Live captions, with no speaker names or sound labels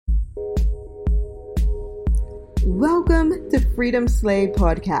Welcome to Freedom Slay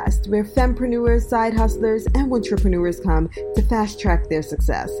Podcast, where fempreneurs, side hustlers, and entrepreneurs come to fast track their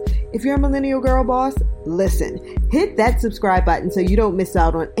success. If you're a millennial girl boss, listen, hit that subscribe button so you don't miss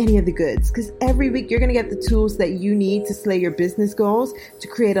out on any of the goods, because every week you're going to get the tools that you need to slay your business goals to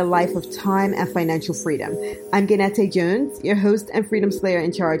create a life of time and financial freedom. I'm Ganette Jones, your host and Freedom Slayer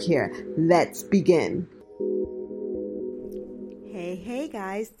in charge here. Let's begin. Hey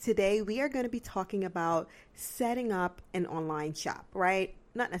guys, today we are going to be talking about setting up an online shop, right?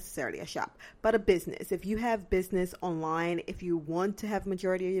 Not necessarily a shop, but a business. If you have business online, if you want to have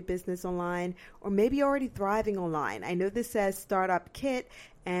majority of your business online, or maybe you're already thriving online. I know this says Startup Kit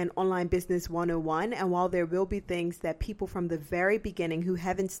and Online Business 101. And while there will be things that people from the very beginning who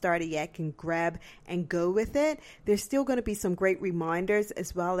haven't started yet can grab and go with it, there's still going to be some great reminders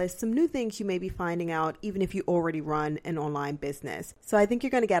as well as some new things you may be finding out even if you already run an online business. So I think you're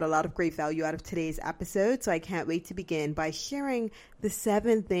going to get a lot of great value out of today's episode. So I can't wait to begin by sharing the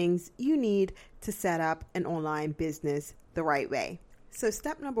 7 things you need to set up an online business the right way. So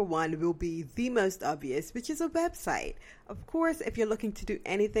step number 1 will be the most obvious, which is a website. Of course, if you're looking to do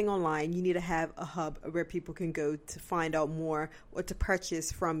anything online, you need to have a hub where people can go to find out more or to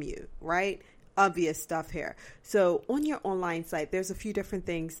purchase from you, right? Obvious stuff here. So on your online site, there's a few different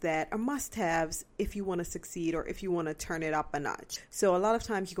things that are must-haves if you want to succeed or if you want to turn it up a notch. So a lot of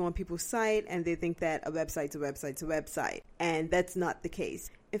times you go on people's site and they think that a website's a website, and that's not the case.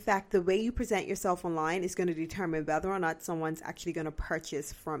 In fact, the way you present yourself online is going to determine whether or not someone's actually going to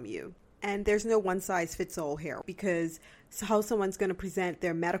purchase from you. And there's no one size fits all here, because how someone's going to present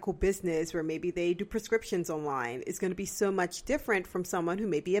their medical business, where maybe they do prescriptions online, is going to be so much different from someone who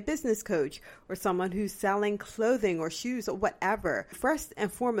may be a business coach or someone who's selling clothing or shoes or whatever. First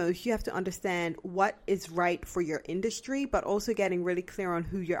and foremost, you have to understand what is right for your industry, but also getting really clear on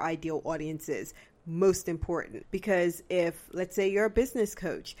who your ideal audience is. Most important, because if, let's say, you're a business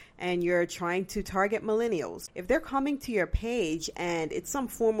coach and you're trying to target millennials, if they're coming to your page and it's some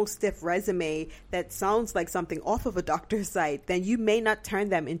formal stiff resume that sounds like something off of a doctor's site, then you may not turn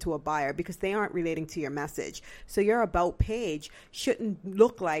them into a buyer because they aren't relating to your message. So your about page shouldn't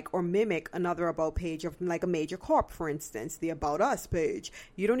look like or mimic another about page of like a major corp, for instance, the About Us page.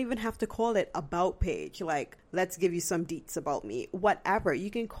 You don't even have to call it about page, like let's give you some deets about me, whatever.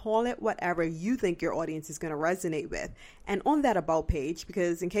 You can call it whatever you think your audience is going to resonate with. And on that about page,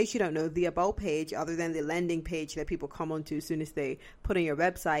 because in case you don't know, the about page, other than the landing page that people come onto as soon as they put on your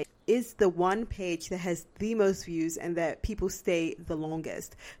website, is the one page that has the most views and that people stay the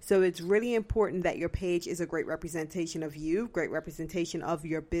longest. So it's really important that your page is a great representation of you, great representation of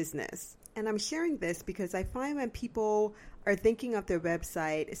your business. And I'm sharing this because I find when people are thinking of their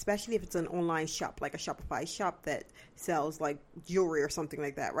website, especially if it's an online shop, like a Shopify shop that sells like jewelry or something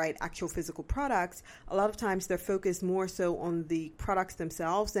like that, right? Actual physical products. A lot of times they're focused more so on the products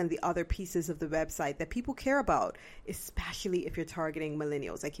themselves than the other pieces of the website that people care about, especially if you're targeting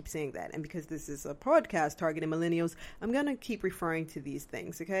millennials. I keep saying that. And because this is a podcast targeting millennials, I'm going to keep referring to these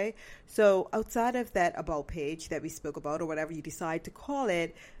things, okay? So outside of that about page that we spoke about, or whatever you decide to call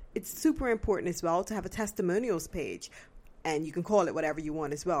it, it's super important as well to have a testimonials page. And you can call it whatever you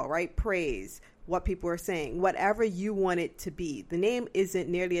want as well, right? Praise, what people are saying, whatever you want it to be. The name isn't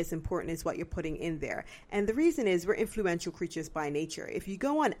nearly as important as what you're putting in there. And the reason is we're influential creatures by nature. If you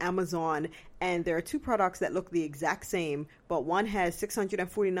go on Amazon and there are 2 products that look the exact same, but one has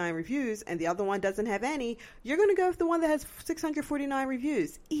 649 reviews and the other one doesn't have any, you're going to go with the one that has 649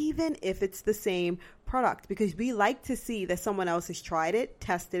 reviews, even if it's the same product, because we like to see that someone else has tried it,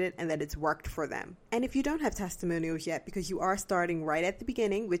 tested it, and that it's worked for them. And if you don't have testimonials yet, because you are starting right at the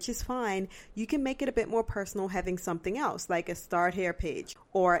beginning, which is fine, you can make it a bit more personal having something else like a start here page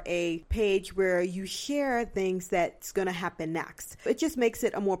or a page where you share things that's going to happen next. It just makes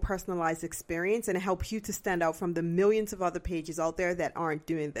it a more personalized experience and it helps you to stand out from the millions of other pages out there that aren't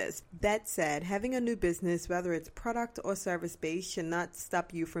doing this. That said, having a new business, whether it's product or service based, should not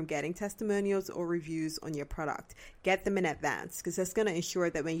stop you from getting testimonials or reviews on your product. Get them in advance, because that's going to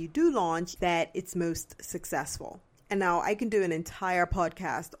ensure that when you do launch, that it's most successful. And now I can do an entire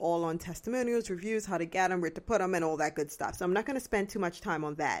podcast all on testimonials, reviews, how to get them, where to put them, and all that good stuff. So I'm not going to spend too much time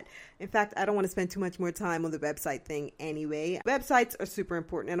on that. In fact, I don't want to spend too much more time on the website thing anyway. Websites are super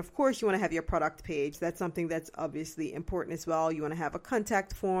important. And of course, you want to have your product page. That's something that's obviously important as well. You want to have a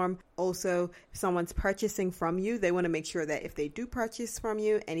contact form. Also, if someone's purchasing from you, they want to make sure that if they do purchase from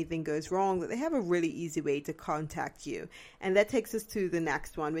you, anything goes wrong, that they have a really easy way to contact you. And that takes us to the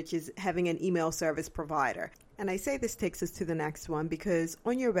next one, which is having an email service provider. And I say this takes us to the next one because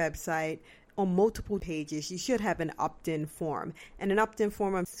on your website, on multiple pages, you should have an opt-in form. And an opt-in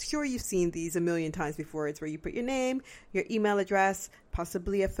form, I'm sure you've seen these a million times before. It's where you put your name, your email address,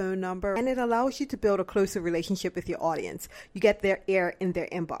 possibly a phone number, and it allows you to build a closer relationship with your audience. You get their ear in their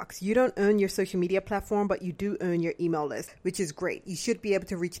inbox. You don't own your social media platform, but you do own your email list, which is great. You should be able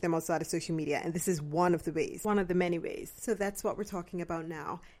to reach them outside of social media, and this is one of the many ways. So that's what we're talking about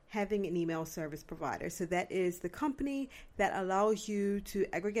now. Having an email service provider. So that is the company that allows you to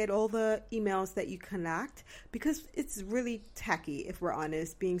aggregate all the emails that you collect, because it's really tacky, if we're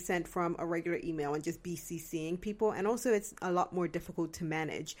honest, being sent from a regular email and just BCCing people. And also it's a lot more difficult to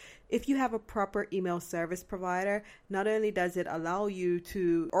manage. If you have a proper email service provider, not only does it allow you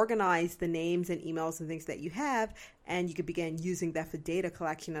to organize the names and emails and things that you have, and you could begin using that for data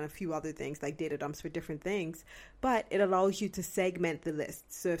collection and a few other things like data dumps for different things, but it allows you to segment the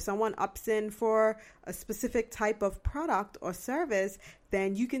list. So if someone opts in for a specific type of product or service,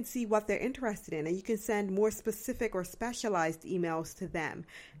 then you can see what they're interested in and you can send more specific or specialized emails to them.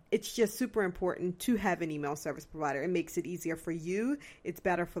 It's just super important to have an email service provider. It makes it easier for you. It's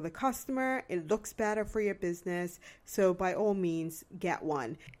better for the customer. It looks better for your business. So by all means, get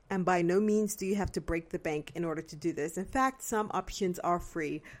one. And by no means do you have to break the bank in order to do this. In fact, some options are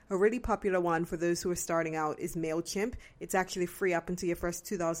free. A really popular one for those who are starting out is MailChimp. It's actually free up until your first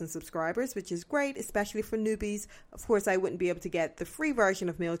 2,000 subscribers, which is great, especially for newbies. Of course, I wouldn't be able to get the free version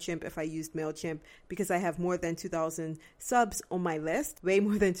of MailChimp if I used MailChimp because I have more than 2,000 subs on my list, way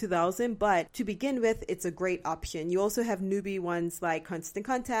more than 2,000. But to begin with, it's a great option. You also have newbie ones like Constant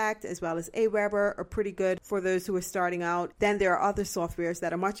Contact as well as Aweber are pretty good for those who are starting out. Then there are other softwares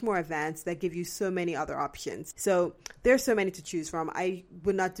that are much more advanced that give you so many other options. So there's so many to choose from. I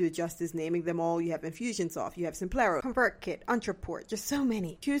would not do it justice naming them all. You have Infusionsoft, you have Simplero, ConvertKit, Entreport, just so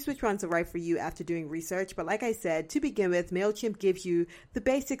many. Choose which ones are right for you after doing research. But like I said, to begin with, MailChimp gives you the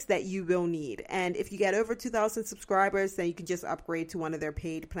basics that you will need. And if you get over 2,000 subscribers, then you can just upgrade to one of their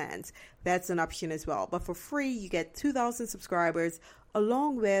paid plans. That's an option as well. But for free, you get 2,000 subscribers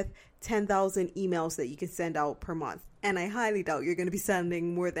along with 10,000 emails that you can send out per month. And I highly doubt you're going to be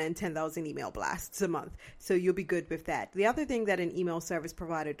sending more than 10,000 email blasts a month. So you'll be good with that. The other thing that an email service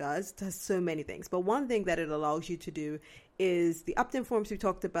provider does so many things. But one thing that it allows you to do is the opt-in forms we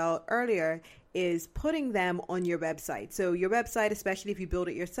talked about earlier is putting them on your website. So your website, especially if you build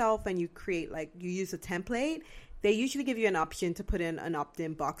it yourself and you use a template, they usually give you an option to put in an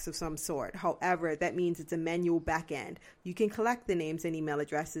opt-in box of some sort. However, that means it's a manual backend. You can collect the names and email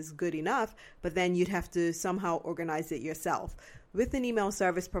addresses good enough, but then you'd have to somehow organize it yourself. With an email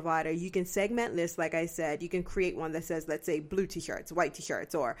service provider, you can segment lists. Like I said, you can create one that says, let's say, blue t-shirts, white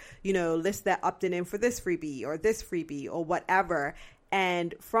t-shirts, or, lists that opted in for this freebie or whatever.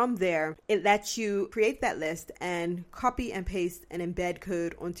 And from there, it lets you create that list and copy and paste and embed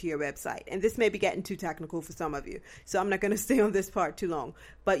code onto your website. And this may be getting too technical for some of you, so I'm not going to stay on this part too long.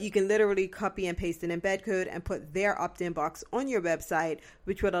 But you can literally copy and paste an embed code and put their opt-in box on your website,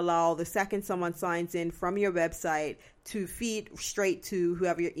 which would allow the second someone signs in from your website to feed straight to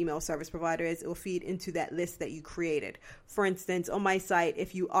whoever your email service provider is. It will feed into that list that you created. For instance, on my site,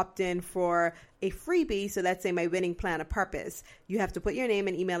 if you opt in for a freebie, so let's say my winning plan of purpose, you have to put your name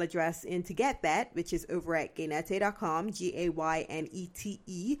and email address in to get that, which is over at gaynete.com,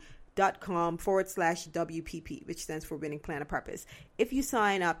 gaynete.com/WPP, which stands for winning plan of purpose. If you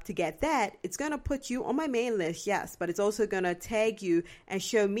sign up to get that, it's going to put you on my main list, yes, but it's also going to tag you and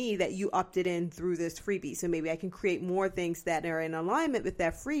show me that you opted in through this freebie. So maybe I can create more things that are in alignment with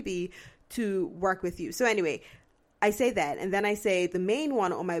that freebie to work with you. So anyway, I say that, and then I say the main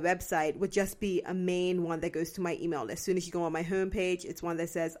one on my website would just be a main one that goes to my email list. As soon as you go on my homepage, it's one that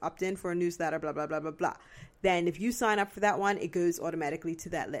says opt in for a newsletter, blah, blah, blah, blah, blah. Then if you sign up for that one, it goes automatically to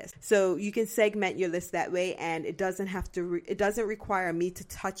that list. So you can segment your list that way, and it doesn't require me to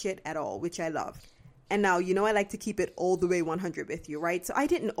touch it at all, which I love. And now, I like to keep it all the way 100 with you, right? So I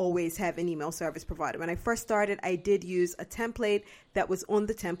didn't always have an email service provider. When I first started, I did use a template that was on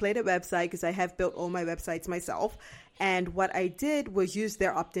the templated website because I have built all my websites myself. And what I did was use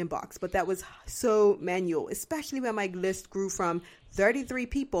their opt-in box, but that was so manual, especially when my list grew from 33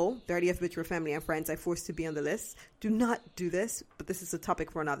 people, 30 of which were family and friends I forced to be on the list. Do not do this, but this is a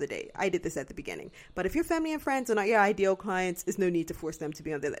topic for another day. I did this at the beginning. But if your family and friends are not your ideal clients, there's no need to force them to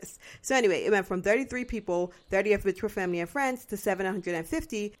be on the list. So anyway, it went from 33 people, 30 of which were family and friends, to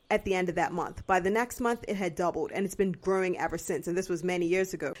 750 at the end of that month. By the next month, it had doubled, and it's been growing ever since. And this was many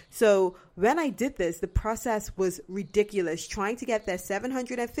years ago. So when I did this, the process was ridiculous, trying to get that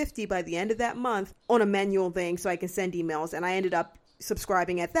 750 by the end of that month on a manual thing so I can send emails. And I ended up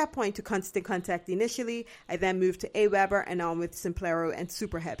subscribing at that point to Constant Contact initially. I then moved to Aweber, and now I'm with Simplero and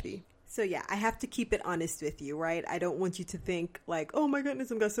super happy. So yeah, I have to keep it honest with you, right? I don't want you to think like, oh my goodness,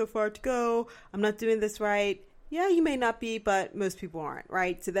 I've got so far to go. I'm not doing this right. Yeah, you may not be, but most people aren't,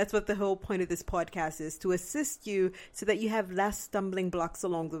 right? So that's what the whole point of this podcast is, to assist you so that you have less stumbling blocks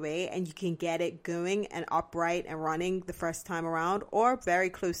along the way and you can get it going and upright and running the first time around, or very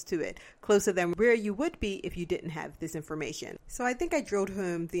close to it, closer than where you would be if you didn't have this information. So I think I drilled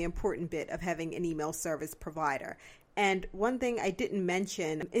home the important bit of having an email service provider. And one thing I didn't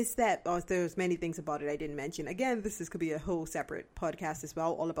mention is that, there's many things about it I didn't mention. Again, could be a whole separate podcast as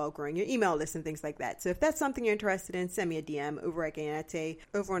well, all about growing your email list and things like that. So if that's something you're interested in, send me a DM over at Gainette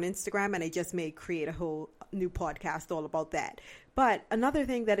over on Instagram, and I just may create a whole new podcast all about that. But another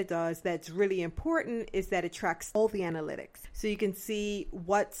thing that it does that's really important is that it tracks all the analytics. So you can see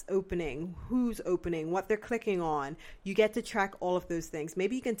what's opening, who's opening, what they're clicking on. You get to track all of those things.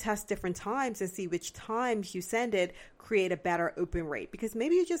 Maybe you can test different times and see which times you send it create a better open rate, because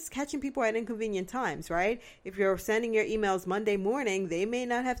maybe you're just catching people at inconvenient times, right? If you're sending your emails Monday morning, they may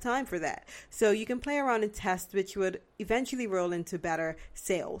not have time for that. So you can play around and test, which would eventually roll into better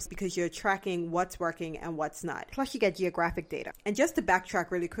sales because you're tracking what's working and what's not. Plus you get geographic data. And just to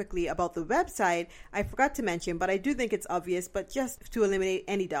backtrack really quickly about the website, I forgot to mention, but I do think it's obvious, but just to eliminate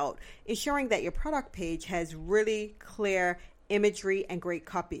any doubt, ensuring that your product page has really clear imagery and great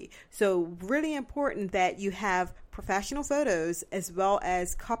copy. So really important that you have professional photos as well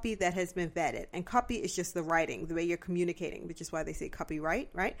as copy that has been vetted. And copy is just the writing, the way you're communicating, which is why they say copyright,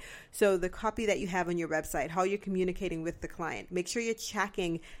 right? So the copy that you have on your website, how you're communicating with the client. Make sure you're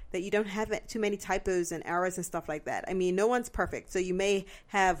checking that you don't have too many typos and errors and stuff like that. I mean, no one's perfect, so you may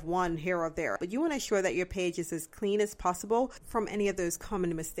have one here or there, but you want to ensure that your page is as clean as possible from any of those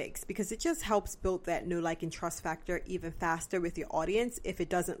common mistakes, because it just helps build that know, like, and trust factor even faster with your audience if it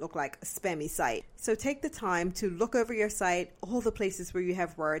doesn't look like a spammy site. So take the time to look over your site, all the places where you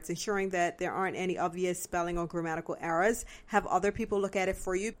have words, ensuring that there aren't any obvious spelling or grammatical errors. Have other people look at it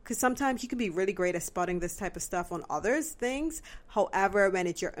for you, because sometimes you can be really great at spotting this type of stuff on others' things. However, when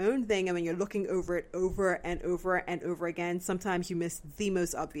it's your own thing and when you're looking over it over and over and over again, sometimes you miss the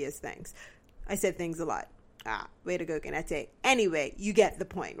most obvious things. I said things a lot. Way to go, Gainette. Anyway, you get the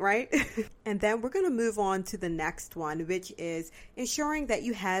point, right? And then we're going to move on to the next one, which is ensuring that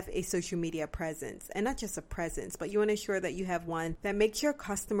you have a social media presence. And not just a presence, but you want to ensure that you have one that makes your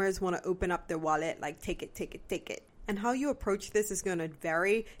customers want to open up their wallet, like take it. And how you approach this is going to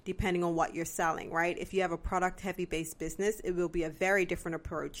vary depending on what you're selling, right? If you have a product-heavy based business, it will be a very different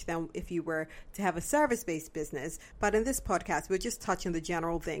approach than if you were to have a service-based business. But in this podcast, we'll just touch on the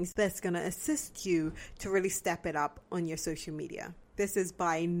general things that's going to assist you to really step it up on your social media. This is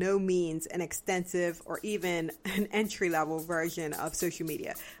by no means an extensive or even an entry-level version of social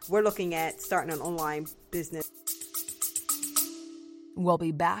media. We're looking at starting an online business. We'll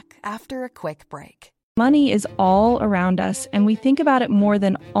be back after a quick break. Money is all around us, and we think about it more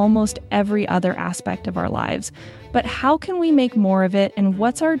than almost every other aspect of our lives. But how can we make more of it, and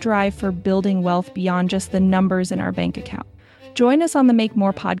what's our drive for building wealth beyond just the numbers in our bank account? Join us on the Make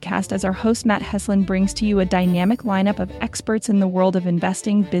More podcast as our host Matt Heslin brings to you a dynamic lineup of experts in the world of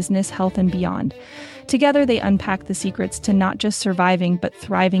investing, business, health, and beyond. Together, they unpack the secrets to not just surviving, but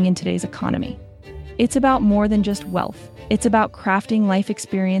thriving in today's economy. It's about more than just wealth. It's about crafting life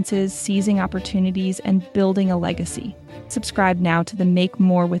experiences, seizing opportunities, and building a legacy. Subscribe now to the Make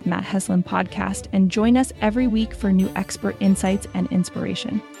More with Matt Heslin podcast and join us every week for new expert insights and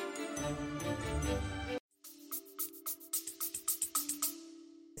inspiration.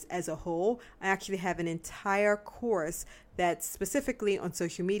 As a whole, I actually have an entire course that's specifically on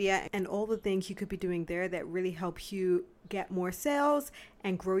social media and all the things you could be doing there that really helps you get more sales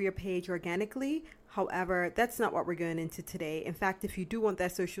and grow your page organically. However, that's not what we're going into today. In fact, if you do want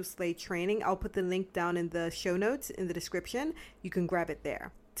that Social Slate training, I'll put the link down in the show notes in the description. You can grab it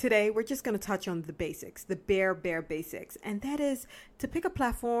there. Today, we're just going to touch on the basics, the bare basics. And that is to pick a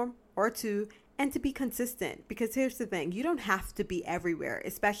platform or two and to be consistent. Because here's the thing, you don't have to be everywhere,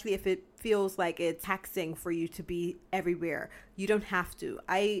 especially if it feels like it's taxing for you to be everywhere. You don't have to.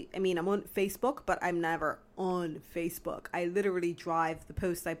 I mean, I'm on Facebook, but I'm never on Facebook. I literally drive the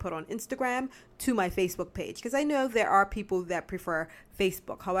posts I put on Instagram to my Facebook page because I know there are people that prefer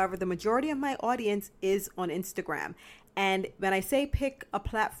Facebook. However, the majority of my audience is on Instagram. And when I say pick a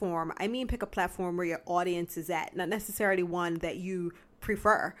platform, I mean pick a platform where your audience is at, not necessarily one that you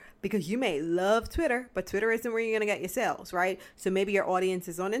prefer, because you may love Twitter, but Twitter isn't where you're going to get your sales, right? So maybe your audience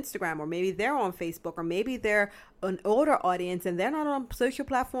is on Instagram, or maybe they're on Facebook, or maybe they're an older audience and they're not on social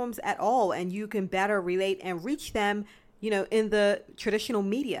platforms at all, and you can better relate and reach them, in the traditional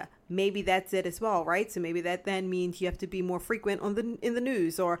media. maybe that's it as well, right? So maybe that then means you have to be more frequent in the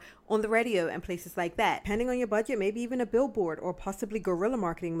news or on the radio and places like that. Depending on your budget, maybe even a billboard or possibly guerrilla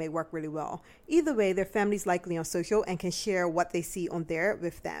marketing may work really well. Either way, their family's likely on social and can share what they see on there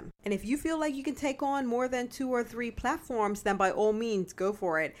with them. And if you feel like you can take on more than 2 or 3 platforms, then by all means, go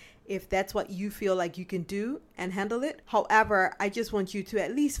for it, if that's what you feel like you can do and handle it. However, I just want you to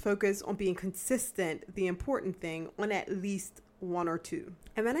at least focus on being consistent, the important thing, on at least 1 or 2.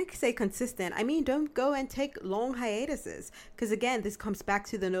 And when I say consistent, I mean don't go and take long hiatuses, because again, this comes back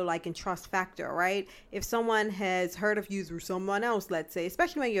to the know, like, and trust factor, right? If someone has heard of you through someone else, let's say,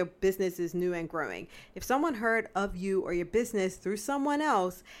 especially when your business is new and growing, if someone heard of you or your business through someone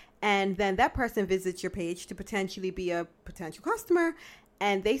else, and then that person visits your page to potentially be a potential customer,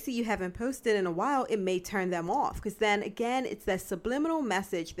 and they see you haven't posted in a while, it may turn them off, because then again, it's that subliminal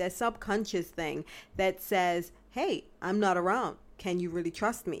message, that subconscious thing that says, hey, I'm not around. Can you really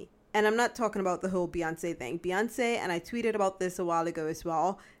trust me? And I'm not talking about the whole Beyonce thing. Beyonce, and I tweeted about this a while ago as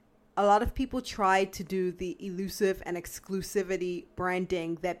well, a lot of people try to do the elusive and exclusivity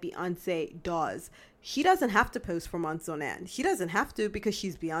branding that Beyonce does. She doesn't have to post for months on end. She doesn't have to, because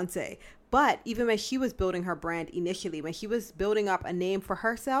she's Beyonce. But even when she was building her brand initially, when she was building up a name for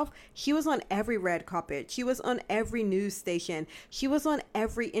herself, she was on every red carpet. She was on every news station. She was on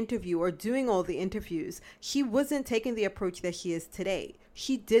every interview or doing all the interviews. She wasn't taking the approach that she is today.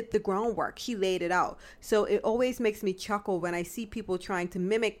 She did the groundwork. She laid it out. So it always makes me chuckle when I see people trying to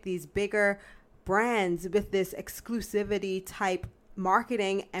mimic these bigger brands with this exclusivity type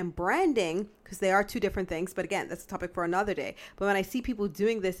marketing and branding, because they are 2 different things. But again, that's a topic for another day. But when I see people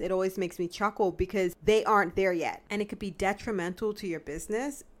doing this, it always makes me chuckle, because they aren't there yet. And it could be detrimental to your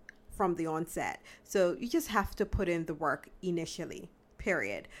business from the onset. So you just have to put in the work initially,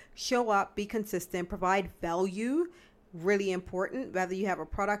 period. Show up, be consistent, provide value. Really important, whether you have a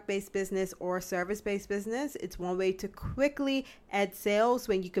product-based business or a service-based business. It's one way to quickly add sales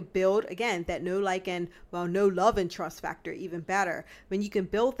when you could build, again, that know, like, and know, love, and trust factor even better. When you can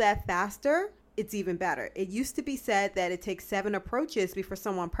build that faster, it's even better. It used to be said that it takes 7 approaches before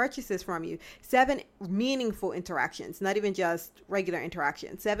someone purchases from you. 7 meaningful interactions, not even just regular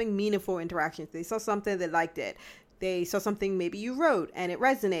interactions. 7 meaningful interactions. They saw something, they liked it. They saw something maybe you wrote and it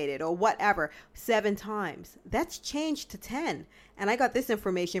resonated or whatever. 7 times. That's changed to 10. And I got this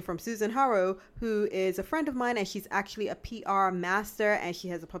information from Susan Harrow, who is a friend of mine, and she's actually a PR master, and she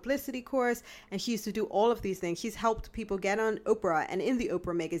has a publicity course, and she used to do all of these things. She's helped people get on Oprah and in the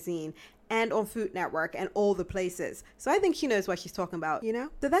Oprah magazine and on Food Network and all the places. So I think she knows what she's talking about, you know?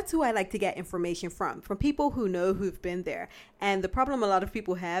 So that's who I like to get information from people who know, who've been there. And the problem a lot of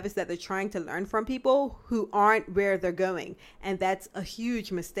people have is that they're trying to learn from people who aren't where they're going. And that's a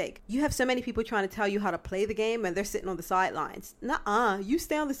huge mistake. You have so many people trying to tell you how to play the game, and they're sitting on the sidelines. Nuh-uh, you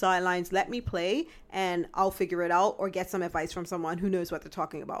stay on the sidelines, let me play, and I'll figure it out, or get some advice from someone who knows what they're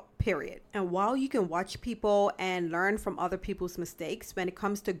talking about, period. And while you can watch people and learn from other people's mistakes, when it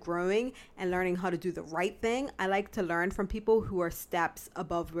comes to growing and learning how to do the right thing, I like to learn from people who are steps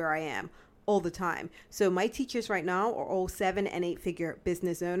above where I am all the time. So my teachers right now are all 7- and 8-figure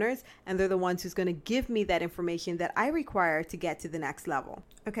business owners, and they're the ones who's going to give me that information that I require to get to the next level.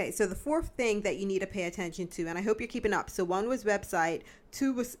 Okay, so the 4th thing that you need to pay attention to, and I hope you're keeping up. So 1 was website,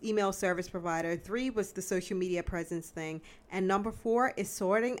 2 was email service provider, 3 was the social media presence thing, and number 4 is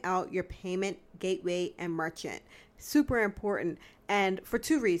sorting out your payment gateway and merchant. Super important. And for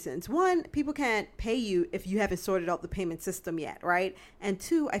 2 reasons. 1, people can't pay you if you haven't sorted out the payment system yet, right? And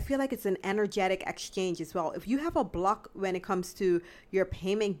 2, I feel like it's an energetic exchange as well. If you have a block when it comes to your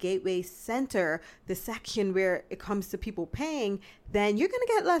payment gateway center, the section where it comes to people paying, then you're going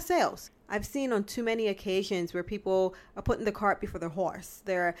to get less sales. I've seen on too many occasions where people are putting the cart before the horse.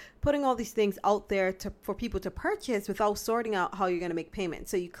 They're putting all these things out there for people to purchase without sorting out how you're going to make payments.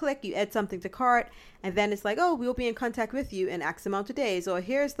 So you click, you add something to cart, and then it's like, oh, we'll be in contact with you in X amount of days, or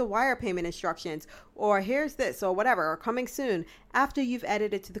here's the wire payment instructions, or here's this, or whatever, or coming soon, after you've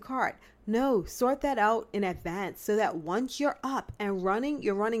added it to the cart. No, sort that out in advance so that once you're up and running,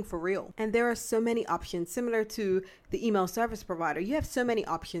 you're running for real. And there are so many options similar to the email service provider. You have so many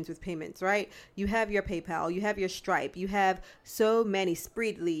options with payments, right? You have your PayPal, you have your Stripe, you have so many,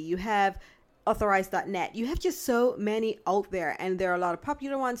 Spreedly, you have Authorize.net. You have just so many out there, and there are a lot of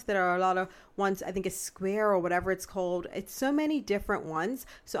popular ones. There are a lot of ones, I think it's Square or whatever it's called. It's so many different ones.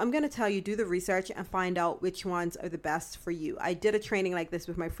 So I'm going to tell you, do the research and find out which ones are the best for you. I did a training like this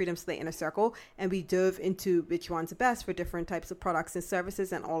with my Freedom Slate Inner Circle, and we dove into which ones are best for different types of products and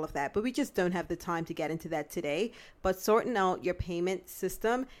services and all of that. But we just don't have the time to get into that today. But sorting out your payment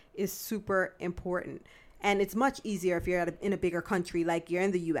system is super important. And it's much easier if you're in a bigger country, like you're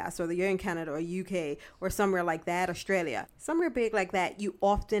in the US or you're in Canada or UK or somewhere like that, Australia. Somewhere big like that, you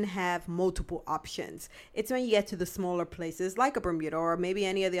often have multiple options. It's when you get to the smaller places like a Bermuda or maybe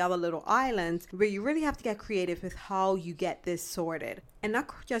any of the other little islands where you really have to get creative with how you get this sorted. And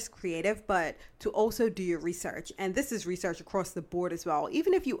not just creative, but to also do your research. And this is research across the board as well.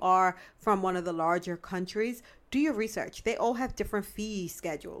 Even if you are from one of the larger countries, do your research. They all have different fee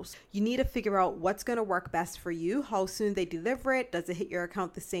schedules. You need to figure out what's going to work best for you, how soon they deliver it. Does it hit your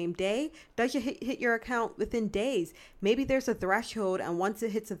account the same day? Does it hit your account within days? Maybe there's a threshold, and once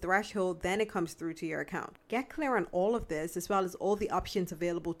it hits a threshold, then it comes through to your account. Get clear on all of this, as well as all the options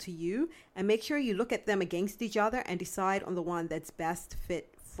available to you, and make sure you look at them against each other and decide on the one that's best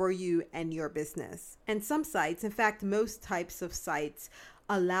fit for you and your business. And some sites, in fact, most types of sites,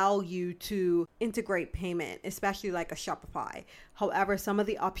 allow you to integrate payment, especially like a Shopify. However, some of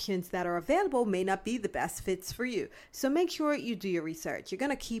the options that are available may not be the best fits for you. So make sure you do your research. You're going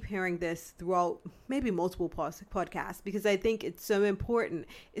to keep hearing this throughout maybe multiple podcasts because I think it's so important,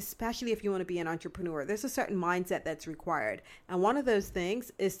 especially if you want to be an entrepreneur. There's a certain mindset that's required. And one of those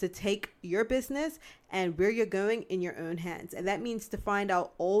things is to take your business and where you're going in your own hands. And that means to find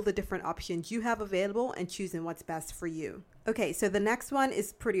out all the different options you have available and choosing what's best for you. Okay, so the next one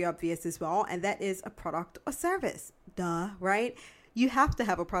is pretty obvious as well, and that is a product or service. Duh, right? You have to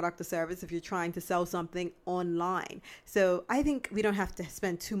have a product or service if you're trying to sell something online. So I think we don't have to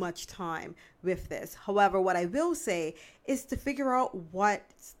spend too much time with this. However, what I will say is to figure out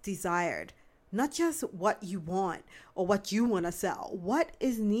what's desired. Not just what you want or what you want to sell. What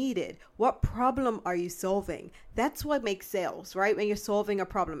is needed? What problem are you solving? That's what makes sales, right? When you're solving a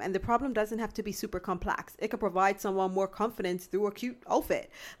problem. And the problem doesn't have to be super complex. It could provide someone more confidence through a cute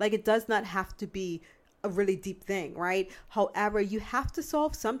outfit. Like, it does not have to be a really deep thing, right? However, you have to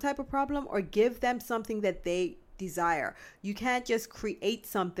solve some type of problem or give them something that they desire. You can't just create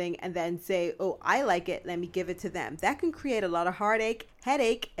something and then say, oh, I like it, let me give it to them. That can create a lot of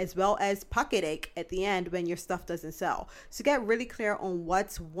headache, as well as pocket ache at the end when your stuff doesn't sell. So get really clear on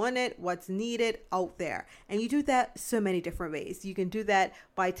what's wanted, what's needed out there. And you do that so many different ways. You can do that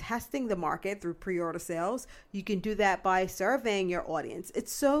by testing the market through pre-order sales. You can do that by surveying your audience.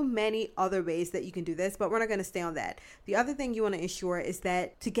 It's so many other ways that you can do this, but we're not going to stay on that. The other thing you want to ensure is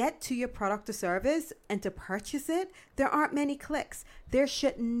that to get to your product or service and to purchase it, there aren't many clicks. There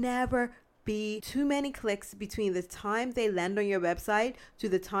should never be too many clicks between the time they land on your website to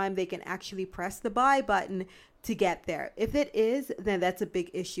the time they can actually press the buy button to get there. If it is, then that's a big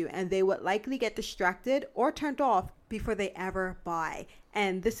issue, and they would likely get distracted or turned off before they ever buy.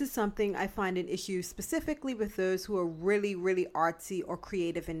 And this is something I find an issue specifically with those who are really, really artsy or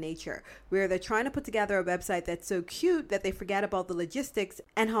creative in nature, where they're trying to put together a website that's so cute that they forget about the logistics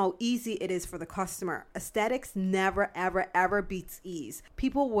and how easy it is for the customer. Aesthetics never, ever, ever beats ease.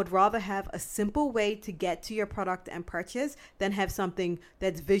 People would rather have a simple way to get to your product and purchase than have something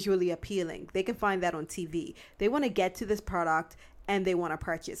that's visually appealing. They can find that on TV. They want to get to this product and they want to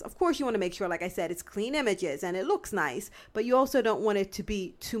purchase. Of course, you want to make sure, like I said, it's clean images and it looks nice, but you also don't want it to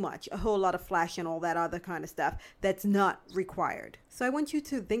be too much, a whole lot of flash and all that other kind of stuff that's not required. So I want you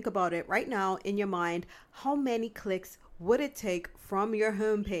to think about it right now in your mind. How many clicks would it take from your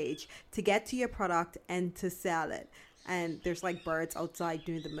homepage to get to your product and to sell it? And there's like birds outside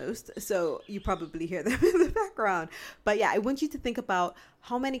doing the most, so you probably hear them in the background. But yeah, I want you to think about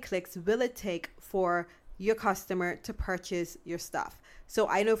how many clicks will it take for your customer to purchase your stuff. So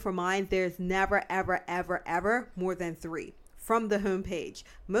I know for mine, there's never, ever, ever, ever more than 3 from the homepage.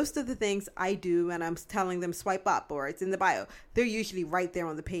 Most of the things I do when I'm telling them swipe up or it's in the bio, they're usually right there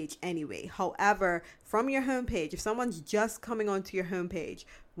on the page anyway. However, from your homepage, if someone's just coming onto your homepage,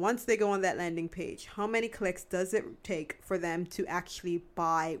 once they go on that landing page, how many clicks does it take for them to actually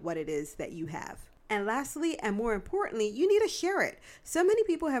buy what it is that you have? And lastly, and more importantly, you need to share it. So many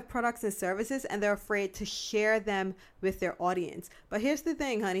people have products and services and they're afraid to share them with their audience. But here's the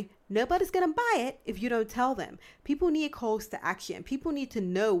thing, honey. Nobody's going to buy it if you don't tell them. People need calls to action. People need to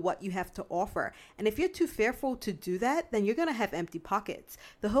know what you have to offer. And if you're too fearful to do that, then you're going to have empty pockets.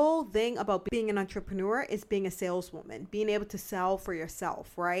 The whole thing about being an entrepreneur is being a saleswoman, being able to sell for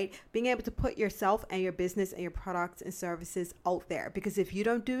yourself, right? Being able to put yourself and your business and your products and services out there. Because if you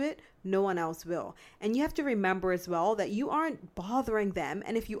don't do it, no one else will. And you have to remember as well that you aren't bothering them.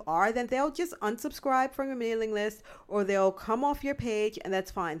 And if you are, then they'll just unsubscribe from your mailing list or they'll come off your page, and that's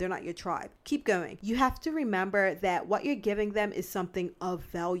fine. They're not not your tribe. Keep going. You have to remember that what you're giving them is something of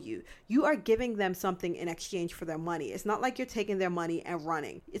value. You are giving them something in exchange for their money. It's not like you're taking their money and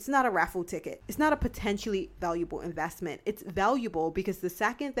running. It's not a raffle ticket. It's not a potentially valuable investment. It's valuable because the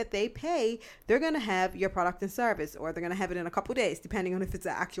second that they pay, they're going to have your product and service, or they're going to have it in a couple days, depending on if it's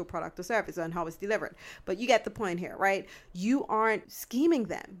an actual product or service and how it's delivered. But you get the point here, right? You aren't scheming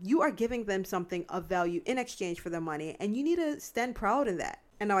them. You are giving them something of value in exchange for their money, and you need to stand proud in that.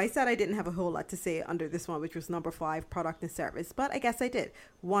 And now I said I didn't have a whole lot to say under this one, which was number 5, product and service, but I guess I did.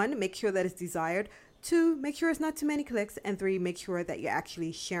 1, make sure that it's desired. 2, make sure it's not too many clicks. And 3, make sure that you're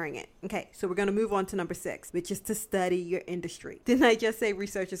actually sharing it. Okay, so we're going to move on to number 6, which is to study your industry. Didn't I just say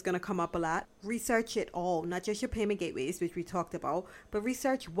research is going to come up a lot? Research it all, not just your payment gateways, which we talked about, but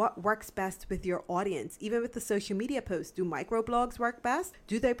research what works best with your audience. Even with the social media posts, do microblogs work best?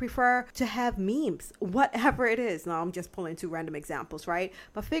 Do they prefer to have memes? Whatever it is. Now I'm just pulling 2 random examples, right?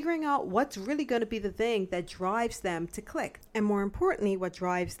 But figuring out what's really going to be the thing that drives them to click, and more importantly, what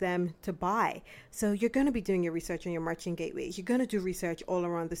drives them to buy. So you're going to be doing your research on your merchant gateways. You're going to do research all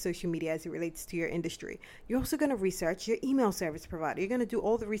around the social media as it relates to your industry. You're also going to research your email service provider. You're going to do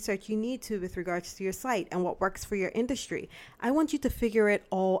all the research you need to with regards to your site and what works for your industry. I want you to figure it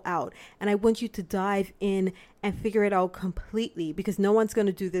all out, and I want you to dive in and figure it out completely, because no one's going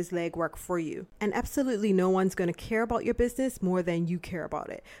to do this legwork for you. And absolutely no one's going to care about your business more than you care about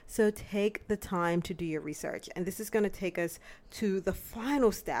it. So take the time to do your research. And this is going to take us to the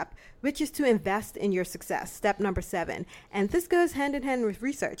final step, which is to invest in your success. Step number 7. And this goes hand in hand with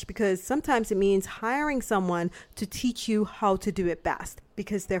research, because sometimes it means hiring someone to teach you how to do it best,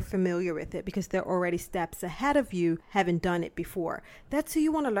 because they're familiar with it, because they're already steps ahead of you, having done it before. That's who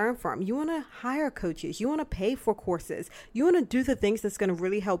you want to learn from. You want to hire coaches. You want to pay for courses. You want to do the things that's going to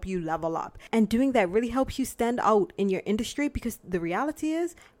really help you level up. And doing that really helps you stand out in your industry, because the reality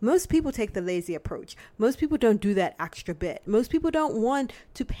is most people take the lazy approach. Most people don't do that extra bit. Most people don't want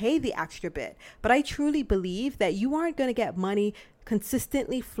to pay the extra bit. But I truly believe that you aren't going to get money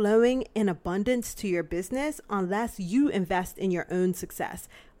consistently flowing in abundance to your business unless you invest in your own success.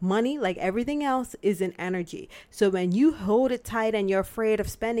 Money, like everything else, is an energy. So when you hold it tight and you're afraid of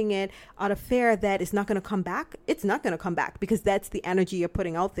spending it out of fear that it's not going to come back, it's not going to come back, because that's the energy you're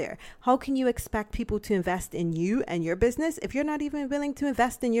putting out there. How can you expect people to invest in you and your business if you're not even willing to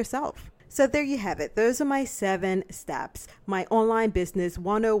invest in yourself? So there you have it. Those are my 7 steps, my online business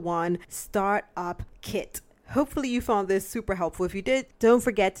 101 startup kit. Hopefully you found this super helpful. If you did, don't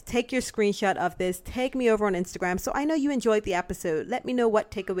forget to take your screenshot of this, tag me over on Instagram so I know you enjoyed the episode. Let me know what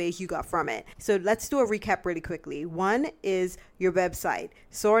takeaways you got from it. So let's do a recap really quickly. 1 is your website,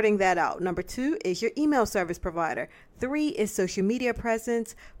 sorting that out. Number 2 is your email service provider. 3 is social media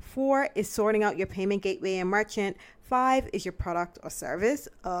presence. 4 is sorting out your payment gateway and merchant. 5 is your product or service,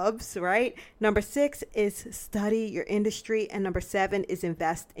 right? Number 6 is study your industry. And number 7 is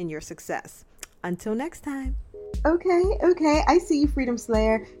invest in your success. Until next time. Okay. I see you, Freedom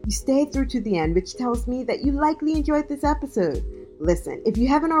Slayer. You stayed through to the end, which tells me that you likely enjoyed this episode. Listen, if you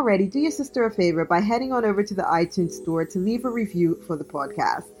haven't already, do your sister a favor by heading on over to the iTunes store to leave a review for the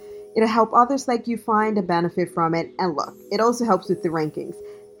podcast. It'll help others like you find and benefit from it. And look, it also helps with the rankings.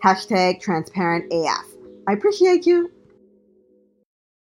 #transparentAF. I appreciate you.